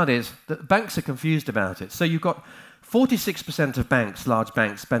the cloud is that banks are confused about it. So you've got 46% of banks, large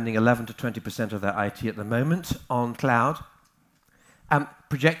banks, spending 11 to 20% of their IT at the moment on cloud,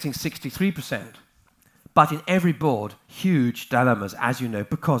 projecting 63%. But in every board, huge dilemmas, as you know,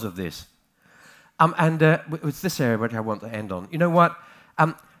 because of this. It's this area which I want to end on. You know what?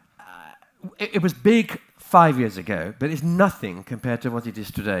 It was big 5 years ago, but it's nothing compared to what it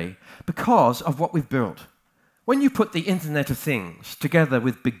is today because of what we've built. When you put the Internet of Things together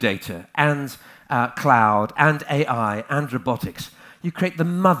with big data and cloud and AI and robotics, you create the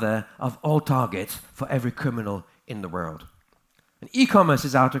mother of all targets for every criminal in the world. And e-commerce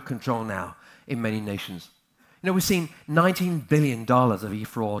is out of control now in many nations. You know, we've seen $19 billion of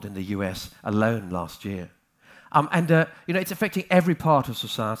e-fraud in the US alone last year. You know, it's affecting every part of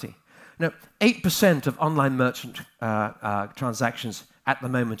society. You know, 8% of online merchant transactions at the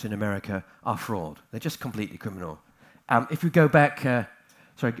moment in America are fraud. They're just completely criminal. If we go back, up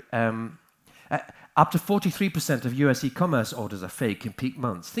to 43% of US e-commerce orders are fake in peak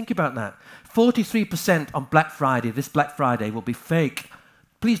months. Think about that. 43% on Black Friday, this Black Friday, will be fake.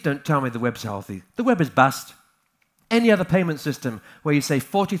 Please don't tell me the web's healthy. The web is bust. Any other payment system where you say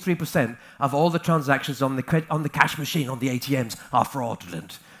 43% of all the transactions on the cash machine, on the ATMs, are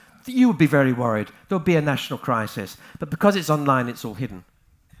fraudulent, you would be very worried. There would be a national crisis. But because it's online, it's all hidden.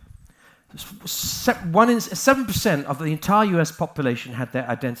 7% of the entire US population had their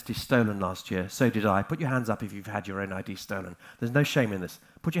identity stolen last year. So did I. Put your hands up if you've had your own ID stolen. There's no shame in this.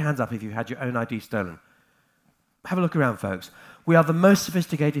 Put your hands up if you've had your own ID stolen. Have a look around, folks. We are the most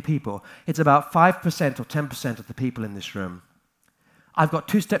sophisticated people. It's about 5% or 10% of the people in this room. I've got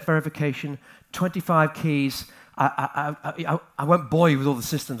two-step verification, 25 keys. I won't bore you with all the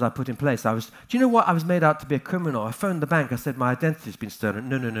systems I put in place. Do you know what? I was made out to be a criminal. I phoned the bank. I said, my identity's been stolen.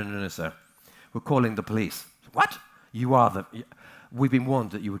 No, sir. We're calling the police. What? You are we've been warned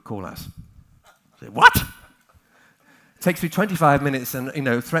that you would call us. I said, what? It takes me 25 minutes and, you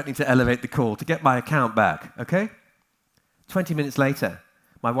know, threatening to elevate the call to get my account back, okay? 20 minutes later,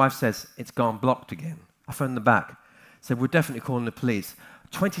 my wife says, it's gone blocked again. I phoned them back. Said, we're definitely calling the police.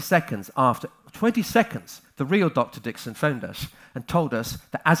 20 seconds, the real Dr. Dixon phoned us and told us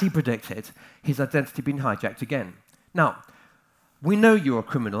that, as he predicted, his identity had been hijacked again. Now, we know you're a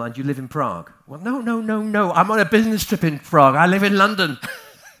criminal and you live in Prague. Well, no. I'm on a business trip in Prague. I live in London.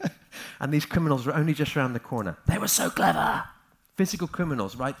 And these criminals were only just around the corner. They were so clever. Physical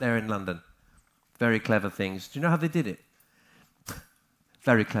criminals right there in London. Very clever things. Do you know how they did it?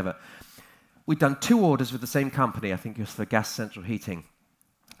 Very clever. We'd done 2 orders with the same company. I think it was for gas central heating.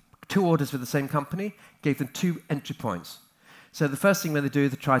 2 orders with the same company, gave them 2 entry points. So the first thing when they do,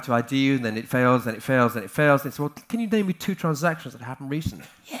 they try to ID you, and then it fails, then it fails, then it fails. And they say, well, can you name me 2 transactions that happened recently?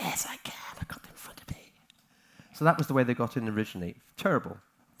 Yes, I can. I've got them in front of me. So that was the way they got in originally. Terrible.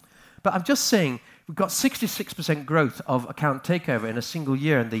 But I'm just saying, we've got 66% growth of account takeover in a single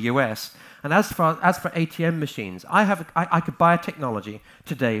year in the US. And as for ATM machines, I could buy a technology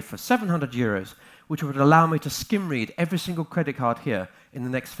today for €700, which would allow me to skim read every single credit card here in the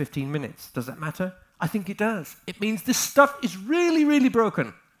next 15 minutes. Does that matter? I think it does. It means this stuff is really, really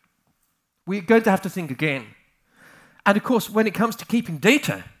broken. We're going to have to think again. And of course, when it comes to keeping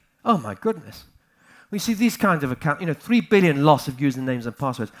data, oh my goodness. We see these kinds of accounts, 3 billion loss of usernames and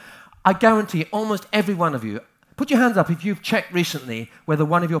passwords. I guarantee almost every one of you, put your hands up if you've checked recently whether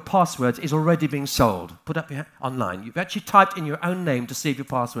one of your passwords is already being sold. Put up your hand online. You've actually typed in your own name to see if your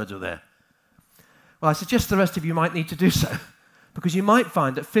passwords are there. Well, I suggest the rest of you might need to do so, because you might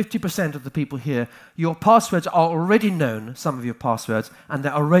find that 50% of the people here, your passwords are already known, some of your passwords, and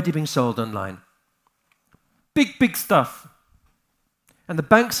they're already being sold online. Big, big stuff. And the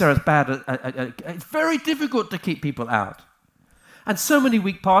banks are as bad. It's very difficult to keep people out. And so many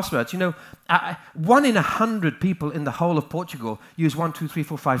weak passwords. 1 in 100 people in the whole of Portugal use 1, 2, 3,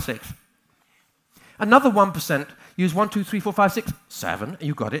 4, 5, 6. Another 1% use 1, 2, 3, 4, 5, 6, 7.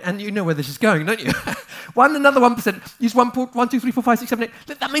 You got it. And you know where this is going, don't you? Another 1% use 1, 2, 3, 4, 5, 6, 7,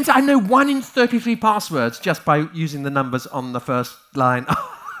 8. That means I know 1 in 33 passwords just by using the numbers on the first line.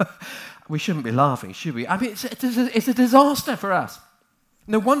 We shouldn't be laughing, should we? I mean, it's a disaster for us.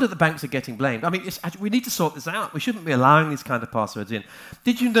 No wonder the banks are getting blamed. I mean, we need to sort this out. We shouldn't be allowing these kind of passwords in.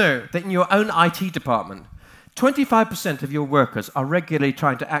 Did you know that in your own IT department, 25% of your workers are regularly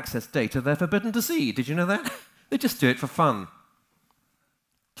trying to access data they're forbidden to see? Did you know that? They just do it for fun.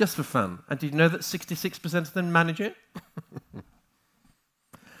 Just for fun. And did you know that 66% of them manage it?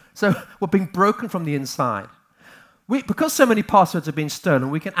 So we're being broken from the inside. Because so many passwords have been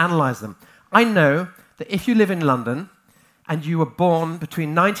stolen, we can analyze them. I know that if you live in London, and you were born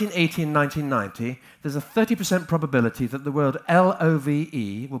between 1980 and 1990, there's a 30% probability that the word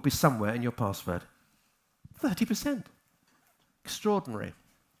LOVE will be somewhere in your password. 30%. Extraordinary.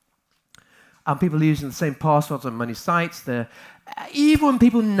 People are using the same passwords on many sites. Even when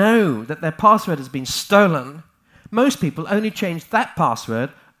people know that their password has been stolen, most people only change that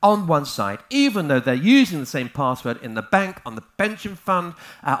password on one site, even though they're using the same password in the bank, on the pension fund,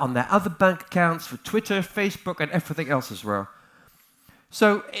 on their other bank accounts, for Twitter, Facebook, and everything else as well.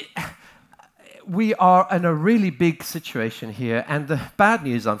 So we are in a really big situation here, and the bad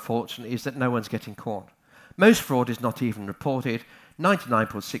news, unfortunately, is that no one's getting caught. Most fraud is not even reported.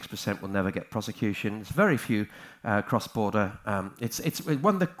 99.6% will never get prosecution. There's very few cross-border. It's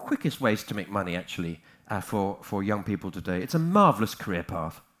one of the quickest ways to make money, actually, for young people today. It's a marvelous career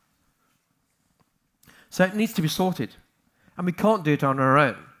path. So it needs to be sorted, and we can't do it on our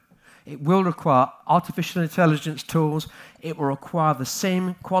own. It will require artificial intelligence tools. It will require the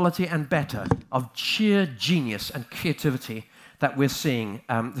same quality and better of sheer genius and creativity that we're seeing,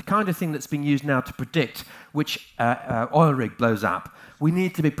 the kind of thing that's being used now to predict which oil rig blows up. We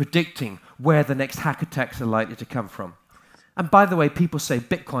need to be predicting where the next hack attacks are likely to come from. And by the way, people say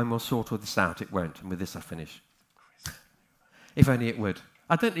Bitcoin will sort all this out. It won't. And with this, I finish. If only it would.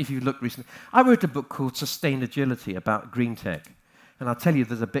 I don't know if you've looked recently. I wrote a book called Sustained Agility about green tech. And I'll tell you,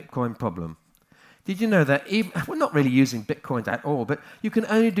 there's a Bitcoin problem. Did you know that we're not really using Bitcoins at all, but you can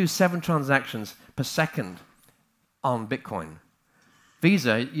only do 7 transactions per second on Bitcoin.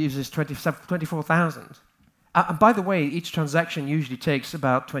 Visa uses 24,000. And by the way, each transaction usually takes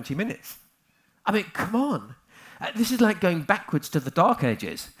about 20 minutes. I mean, come on. This is like going backwards to the Dark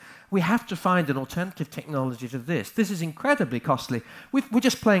Ages. We have to find an alternative technology to this. This is incredibly costly. We're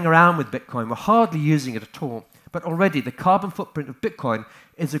just playing around with Bitcoin. We're hardly using it at all. But already the carbon footprint of Bitcoin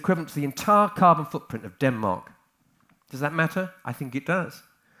is equivalent to the entire carbon footprint of Denmark. Does that matter? I think it does.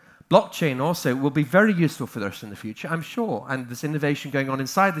 Blockchain also will be very useful for us in the future, I'm sure, and there's innovation going on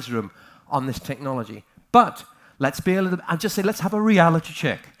inside this room on this technology. But let's be a little, and just say, let's have a reality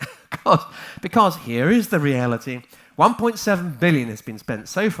check. because here is the reality. 1.7 billion has been spent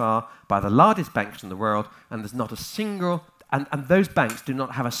so far by the largest banks in the world, and there's not a single, and those banks do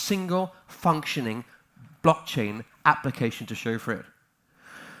not have a single functioning blockchain application to show for it.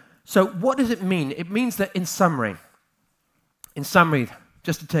 So what does it mean? It means that in summary,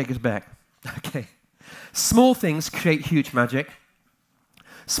 just to take us back, okay, small things create huge magic.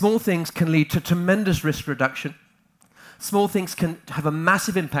 Small things can lead to tremendous risk reduction. Small things can have a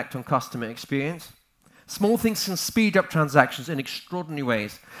massive impact on customer experience. Small things can speed up transactions in extraordinary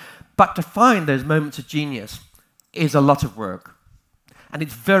ways. But to find those moments of genius is a lot of work. And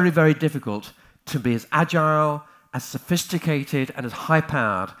it's very, very difficult to be as agile, as sophisticated, and as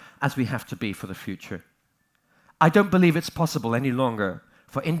high-powered as we have to be for the future. I don't believe it's possible any longer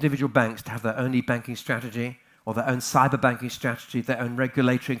for individual banks to have their own e-banking strategy, or their own cyber banking strategy, their own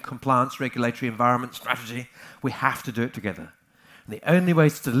regulatory and compliance, regulatory environment strategy. We have to do it together. And the only way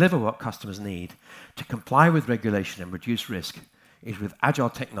to deliver what customers need to comply with regulation and reduce risk is with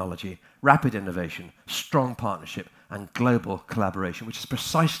agile technology, rapid innovation, strong partnership, and global collaboration, which is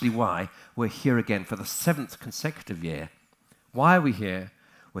precisely why we're here again for the 7th consecutive year. Why are we here?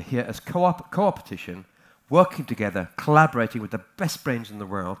 We're here as co-opetition, working together, collaborating with the best brains in the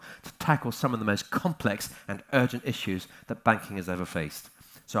world to tackle some of the most complex and urgent issues that banking has ever faced.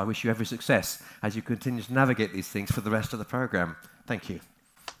 So I wish you every success as you continue to navigate these things for the rest of the program. Thank you.